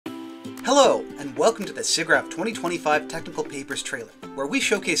Hello, and welcome to the SIGGRAPH 2025 Technical Papers trailer, where we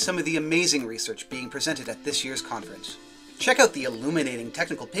showcase some of the amazing research being presented at this year's conference. Check out the illuminating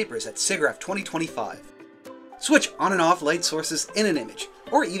technical papers at SIGGRAPH 2025. Switch on and off light sources in an image,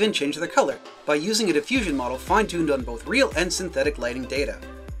 or even change their color, by using a diffusion model fine-tuned on both real and synthetic lighting data.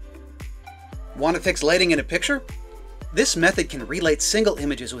 Want to fix lighting in a picture? This method can relight single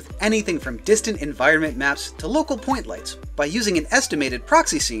images with anything from distant environment maps to local point lights by using an estimated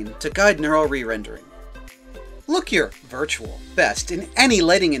proxy scene to guide neural re-rendering. Look your virtual best in any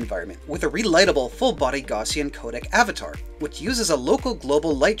lighting environment with a relightable full-body Gaussian codec avatar, which uses a local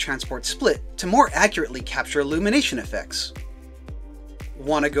global light transport split to more accurately capture illumination effects.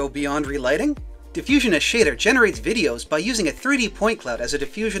 Want to go beyond relighting? Diffusion as Shader generates videos by using a 3D point cloud as a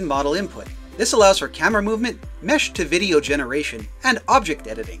diffusion model input. This allows for camera movement, mesh to video generation, and object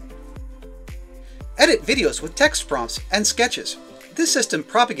editing. Edit videos with text prompts and sketches. This system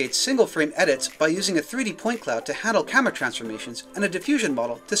propagates single-frame edits by using a 3D point cloud to handle camera transformations and a diffusion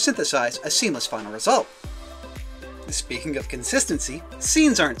model to synthesize a seamless final result. Speaking of consistency,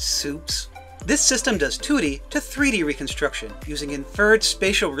 scenes aren't soups. This system does 2D to 3D reconstruction using inferred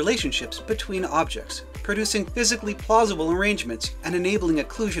spatial relationships between objects, producing physically plausible arrangements and enabling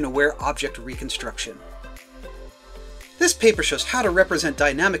occlusion-aware object reconstruction. This paper shows how to represent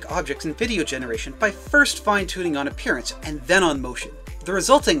dynamic objects in video generation by first fine-tuning on appearance and then on motion. The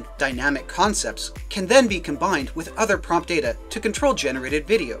resulting dynamic concepts can then be combined with other prompt data to control generated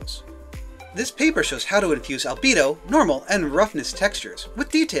videos. This paper shows how to infuse albedo, normal, and roughness textures with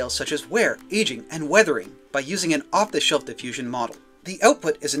details such as wear, aging, and weathering by using an off-the-shelf diffusion model. The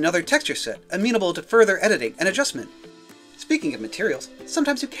output is another texture set, amenable to further editing and adjustment. Speaking of materials,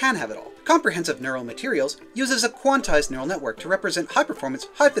 sometimes you can have it all. Comprehensive Neural Materials uses a quantized neural network to represent high-performance,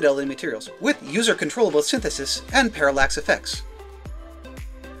 high-fidelity materials with user-controllable synthesis and parallax effects.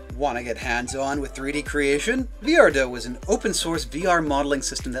 Want to get hands-on with 3D creation? VRDo is an open-source VR modeling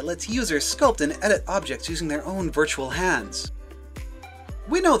system that lets users sculpt and edit objects using their own virtual hands.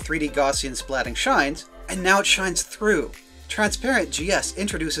 We know 3D Gaussian splatting shines, and now it shines through. Transparent GS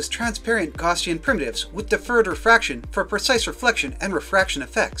introduces transparent Gaussian primitives with deferred refraction for precise reflection and refraction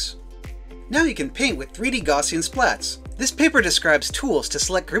effects. Now you can paint with 3D Gaussian splats. This paper describes tools to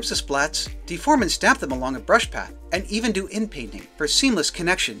select groups of splats, deform and stamp them along a brush path, and even do inpainting for seamless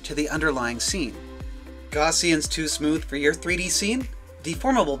connection to the underlying scene. Gaussians too smooth for your 3D scene?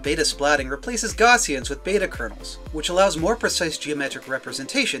 Deformable beta splatting replaces Gaussians with beta kernels, which allows more precise geometric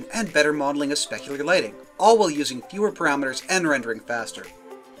representation and better modeling of specular lighting, all while using fewer parameters and rendering faster.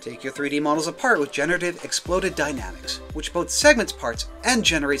 Take your 3D models apart with generative exploded dynamics, which both segments parts and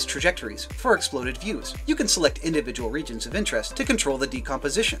generates trajectories for exploded views. You can select individual regions of interest to control the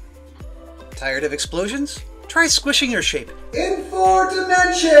decomposition. Tired of explosions? Try squishing your shape in 4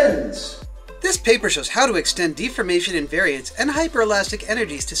 dimensions! This paper shows how to extend deformation invariance and hyperelastic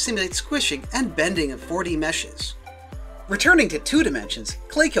energies to simulate squishing and bending of 4D meshes. Returning to 2 dimensions,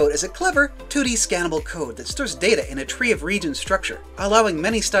 ClayCode is a clever 2D scannable code that stores data in a tree of region structure, allowing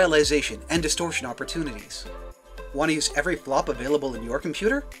many stylization and distortion opportunities. Want to use every flop available in your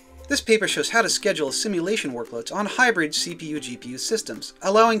computer? This paper shows how to schedule simulation workloads on hybrid CPU-GPU systems,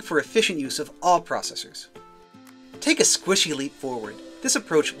 allowing for efficient use of all processors. Take a squishy leap forward. This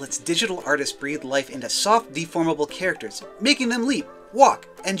approach lets digital artists breathe life into soft, deformable characters, making them leap, walk,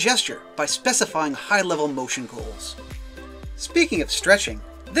 and gesture by specifying high-level motion goals. Speaking of stretching,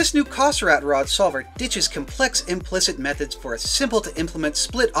 this new Coserat rod solver ditches complex implicit methods for a simple-to-implement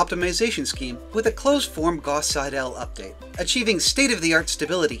split optimization scheme with a closed-form Gauss-Seidel update, achieving state-of-the-art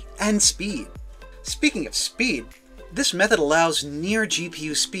stability and speed. Speaking of speed, this method allows near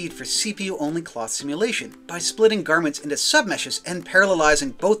GPU speed for CPU-only cloth simulation by splitting garments into submeshes and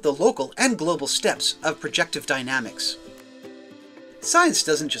parallelizing both the local and global steps of projective dynamics. Science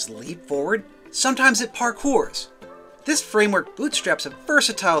doesn't just leap forward, sometimes it parkours. This framework bootstraps a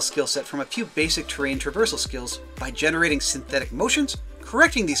versatile skill set from a few basic terrain traversal skills by generating synthetic motions,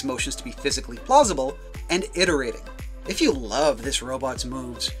 correcting these motions to be physically plausible, and iterating. If you love this robot's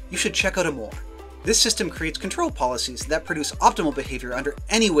moves, you should check out Amore. This system creates control policies that produce optimal behavior under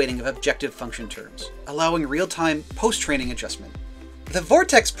any weighting of objective function terms, allowing real-time post-training adjustment. The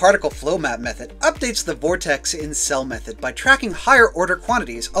Vortex Particle Flow Map method updates the Vortex in Cell method by tracking higher-order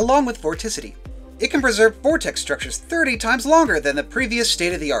quantities along with vorticity. It can preserve vortex structures 30 times longer than the previous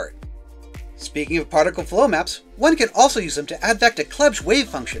state-of-the-art. Speaking of particle flow maps, one can also use them to advect a Klebsch wave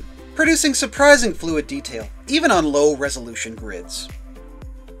function, producing surprising fluid detail, even on low-resolution grids.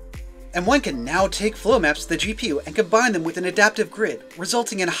 And one can now take flow maps to the GPU and combine them with an adaptive grid,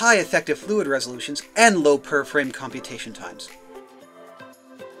 resulting in high effective fluid resolutions and low per-frame computation times.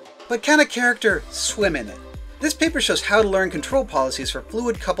 but can a character swim in it? This paper shows how to learn control policies for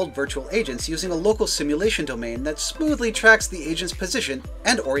fluid-coupled virtual agents using a local simulation domain that smoothly tracks the agent's position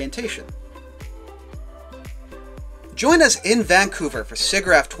and orientation. Join us in Vancouver for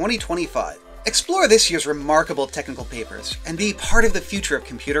SIGGRAPH 2025. Explore this year's remarkable technical papers and be part of the future of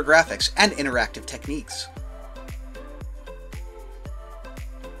computer graphics and interactive techniques.